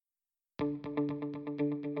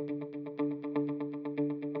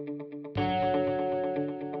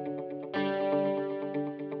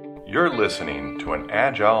You're listening to an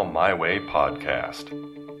Agile My Way podcast,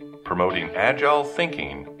 promoting agile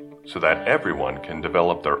thinking so that everyone can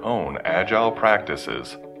develop their own agile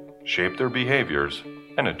practices, shape their behaviors,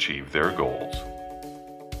 and achieve their goals.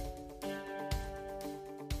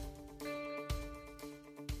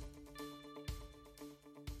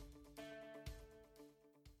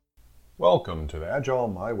 Welcome to the Agile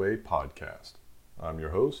My Way podcast. I'm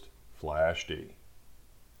your host, Flash D.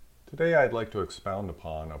 Today I'd like to expound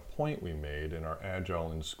upon a point we made in our Agile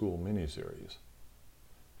in School mini-series.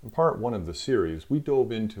 In part one of the series, we dove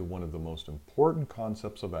into one of the most important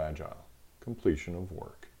concepts of Agile, completion of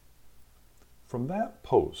work. From that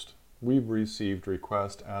post, we've received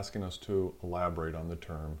requests asking us to elaborate on the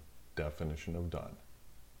term definition of done.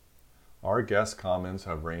 Our guest comments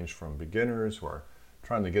have ranged from beginners who are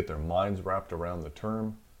trying to get their minds wrapped around the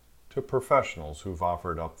term to professionals who've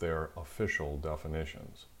offered up their official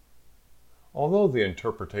definitions. Although the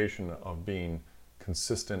interpretation of being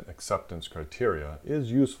consistent acceptance criteria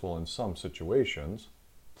is useful in some situations,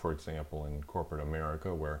 for example in corporate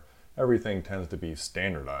America where everything tends to be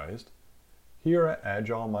standardized, here at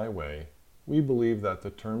Agile My Way, we believe that the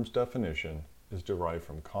term's definition is derived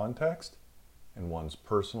from context and one's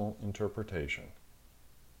personal interpretation.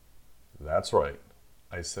 That's right,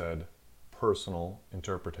 I said personal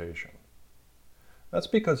interpretation. That's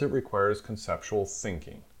because it requires conceptual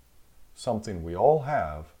thinking, something we all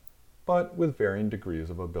have, but with varying degrees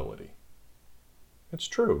of ability. It's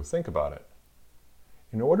true, think about it.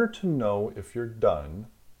 In order to know if you're done,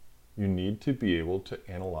 you need to be able to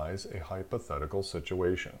analyze a hypothetical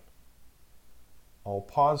situation. I'll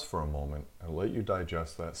pause for a moment and let you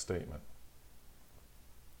digest that statement.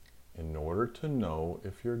 In order to know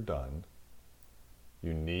if you're done,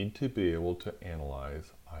 you need to be able to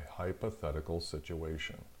analyze a hypothetical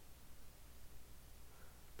situation.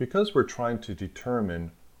 Because we're trying to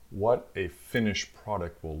determine what a finished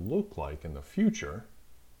product will look like in the future,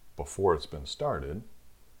 before it's been started,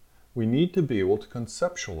 we need to be able to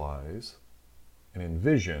conceptualize and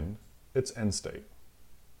envision its end state.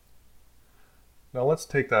 Now let's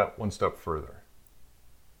take that one step further.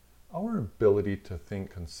 Our ability to think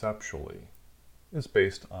conceptually is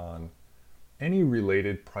based on any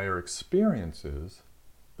related prior experiences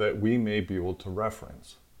that we may be able to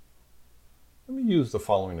reference. Let me use the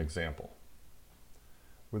following example.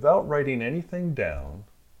 Without writing anything down,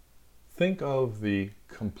 think of the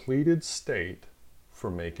completed state for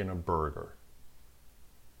making a burger.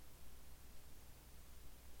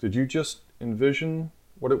 Did you just envision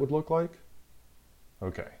what it would look like?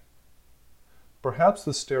 Okay. Perhaps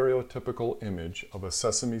the stereotypical image of a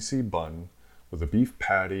sesame seed bun with a beef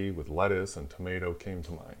patty with lettuce and tomato came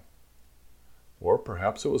to mind. Or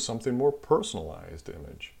perhaps it was something more personalized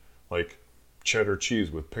image, like cheddar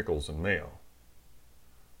cheese with pickles and mayo.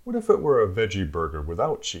 What if it were a veggie burger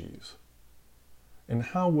without cheese? And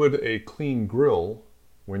how would a clean grill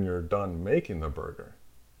when you're done making the burger?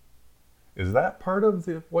 Is that part of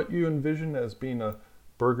what you envision as being a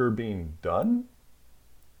burger being done?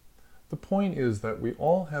 The point is that we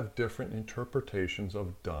all have different interpretations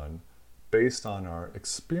of done based on our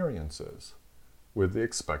experiences with the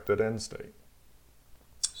expected end state.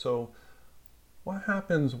 So, what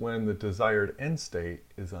happens when the desired end state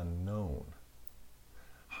is unknown?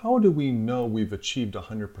 How do we know we've achieved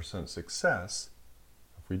 100% success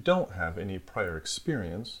if we don't have any prior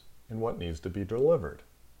experience in what needs to be delivered?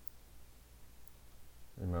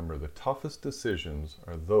 Remember, the toughest decisions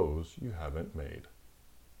are those you haven't made.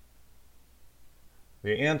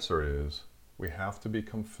 The answer is we have to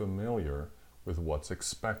become familiar with what's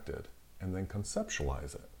expected and then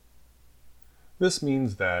conceptualize it. This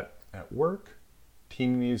means that at work,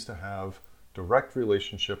 team needs to have direct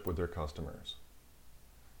relationship with their customers.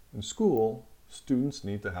 In school, students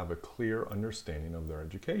need to have a clear understanding of their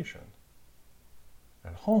education.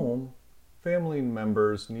 At home, family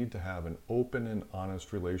members need to have an open and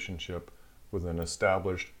honest relationship with an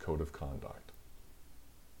established code of conduct.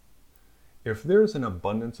 If there's an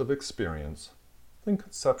abundance of experience, then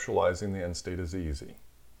conceptualizing the end state is easy.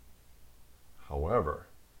 However,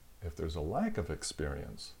 if there's a lack of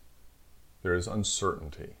experience, there is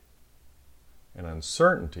uncertainty. And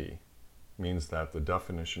uncertainty means that the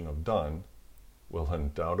definition of done will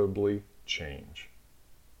undoubtedly change.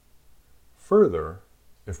 Further,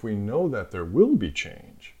 if we know that there will be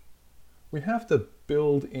change, we have to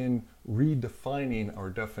build in redefining our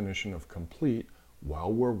definition of complete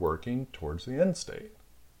while we're working towards the end state.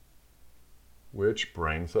 Which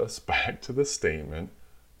brings us back to the statement,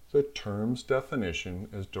 the term's definition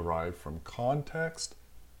is derived from context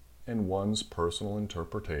and one's personal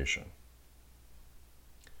interpretation.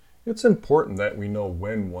 It's important that we know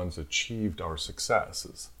when one's achieved our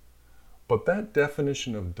successes, but that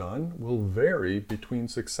definition of done will vary between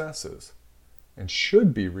successes and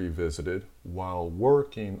should be revisited while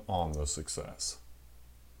working on the success.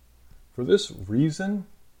 For this reason,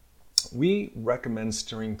 we recommend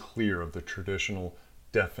steering clear of the traditional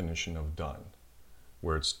definition of done,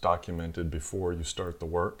 where it's documented before you start the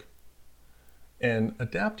work, and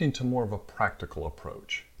adapting to more of a practical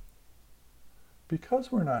approach.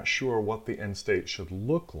 Because we're not sure what the end state should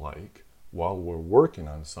look like while we're working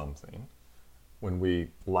on something, when we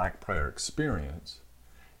lack prior experience,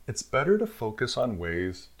 it's better to focus on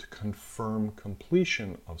ways to confirm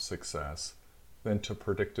completion of success than to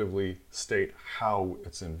predictively state how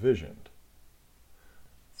it's envisioned.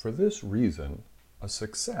 For this reason, a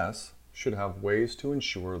success should have ways to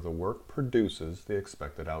ensure the work produces the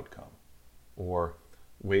expected outcome, or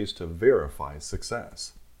ways to verify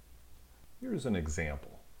success. Here's an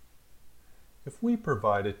example. If we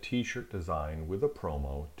provide a t-shirt design with a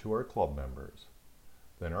promo to our club members,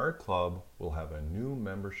 then our club will have a new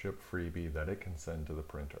membership freebie that it can send to the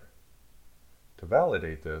printer. To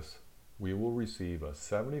validate this, we will receive a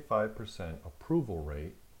 75% approval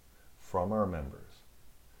rate from our members,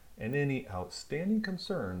 and any outstanding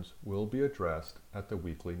concerns will be addressed at the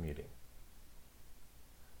weekly meeting.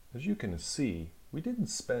 As you can see, we didn't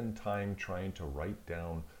spend time trying to write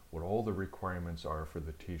down what all the requirements are for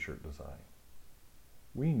the t-shirt design.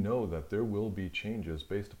 We know that there will be changes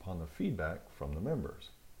based upon the feedback from the members.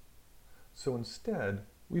 So instead,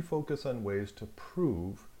 we focus on ways to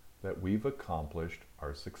prove that we've accomplished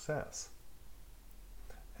our success.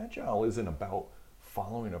 Agile isn't about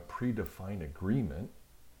following a predefined agreement,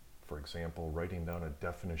 for example, writing down a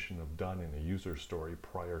definition of done in a user story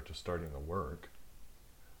prior to starting the work.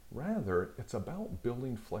 Rather, it's about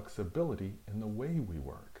building flexibility in the way we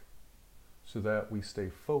work, so that we stay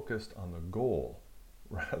focused on the goal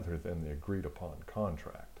rather than the agreed upon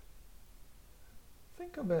contract.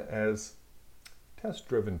 Think of it as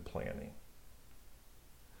test-driven planning.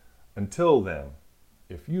 Until then,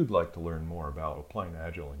 if you'd like to learn more about applying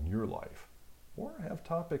Agile in your life, or have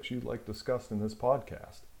topics you'd like discussed in this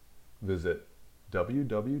podcast, visit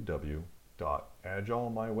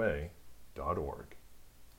www.agilemyway.org.